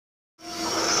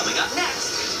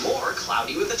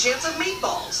cloudy with a chance of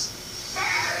meatballs.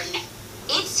 Burn!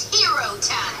 It's hero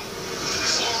time!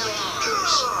 4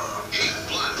 arms. Heat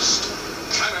blast.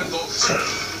 Cannonbolts.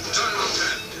 Dial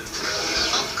 10.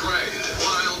 Upgrade.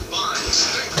 Wild bind.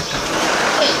 Stick.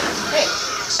 Hey.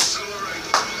 Accelerate.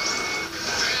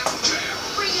 Bam, jam.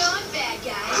 Bring on, bad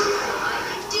guys. I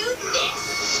can do this!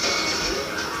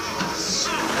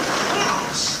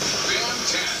 Bam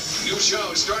 10. New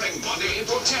show starting Monday,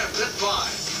 April 10th at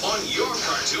 5 on your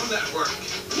Cartoon Network.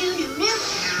 New.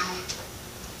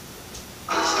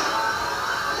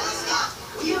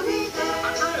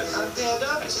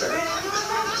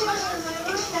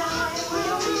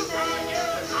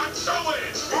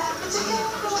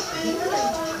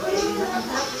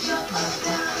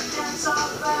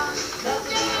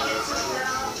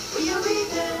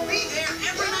 Be there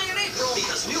every night in April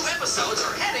because new episodes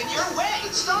are heading your way.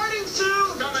 Starting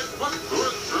soon.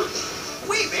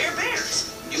 We Bear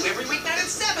Bears. New every weeknight at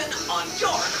 7 on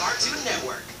your Cartoon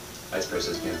Network. Ice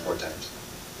process being 4 times.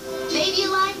 Baby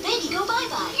alive, baby go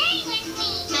bye-bye.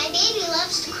 My baby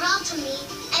loves to crawl to me,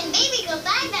 and baby go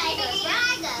bye-bye goes where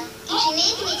I go. She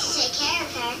needs me to take care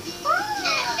of her.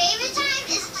 And her favorite time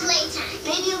is playtime.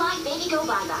 Baby alive, baby go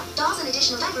bye-bye. Dolls and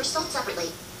additional diapers sold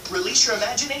separately. Release your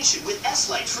imagination with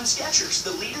S-Lights from Skechers,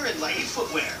 the leader in lighting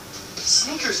footwear.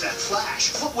 Sneakers that flash,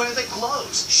 footwear that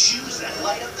glows, shoes that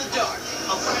light up the dark.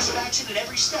 A flash of action in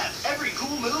every step, every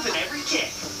cool move, and every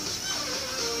kick.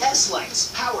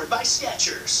 S-Lights, powered by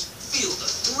Skechers. Feel the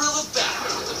thrill of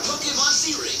battle with the Pokemon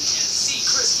Z-Ring and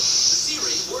Z-Crystal. The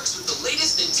Z-Ring works with the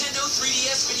latest Nintendo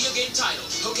 3DS video game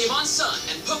titles, Pokemon Sun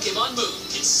and Pokemon Moon.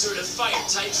 Insert a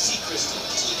Fire-type Z-Crystal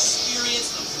to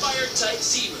experience the Fire-type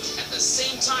Z-Move at the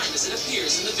same time as it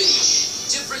appears in the video game.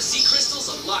 Different Z-Crystals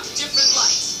unlock different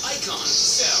lights, icons,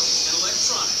 sound, and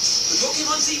electronics. The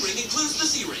Pokemon Z-Ring includes the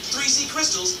Z-Ring, 3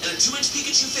 Z-Crystals, and a 2-inch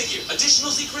Pikachu figure.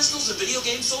 Additional Z-Crystals and video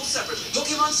games sold separately.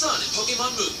 Pokemon Sun and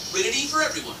Pokemon Moon. Rated E for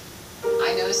everyone.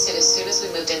 I noticed it as soon as we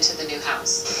moved into the new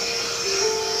house.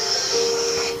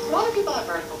 A lot of people have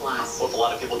vertical glass. Well, if a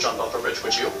lot of people jump off a bridge,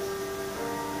 would you?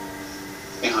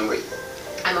 You hungry?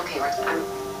 I'm okay, Rick.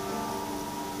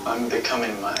 I'm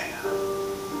becoming my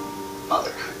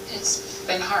mother. It's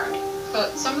been hard,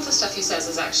 but some of the stuff he says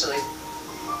is actually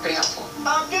pretty helpful.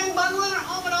 Getting bundling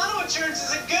home and auto insurance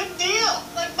is a good deal.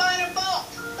 Like buying a boat.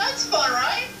 That's fun,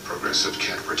 right? Progressive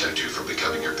can't protect you from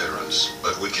becoming your parents,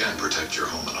 but we can protect your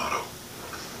home and auto.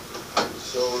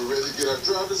 So we're ready to get our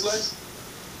driver's license?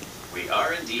 We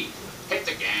are indeed. Hit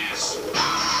the gas. You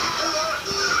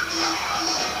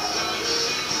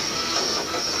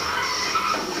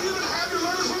even have your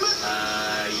learner's permit?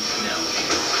 No.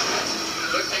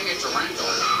 Good thing it's a rental.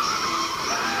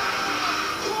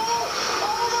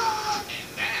 And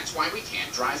that's why we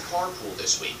can't drive carpool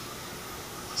this week.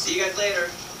 See you guys later.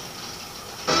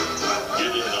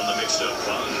 Get in on the mixed up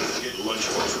fun. Get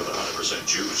Lunchables with 100%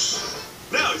 juice.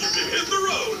 Now you can hit the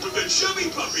road with the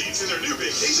Chubby puppies in their new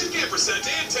vacation camper set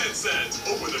and 10 cents.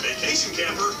 Open the vacation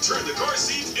camper, turn the car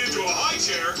seat into a high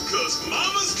chair, cause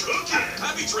Mama's cooking.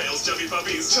 Happy trails, Chubby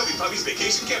puppies. Chubby puppies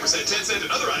vacation camper set 10 cents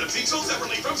and other items each sold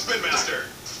separately from Spin Master.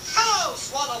 Hello,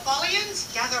 Swallowfollians.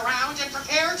 Gather round and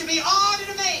prepare to be awed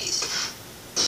and amazed.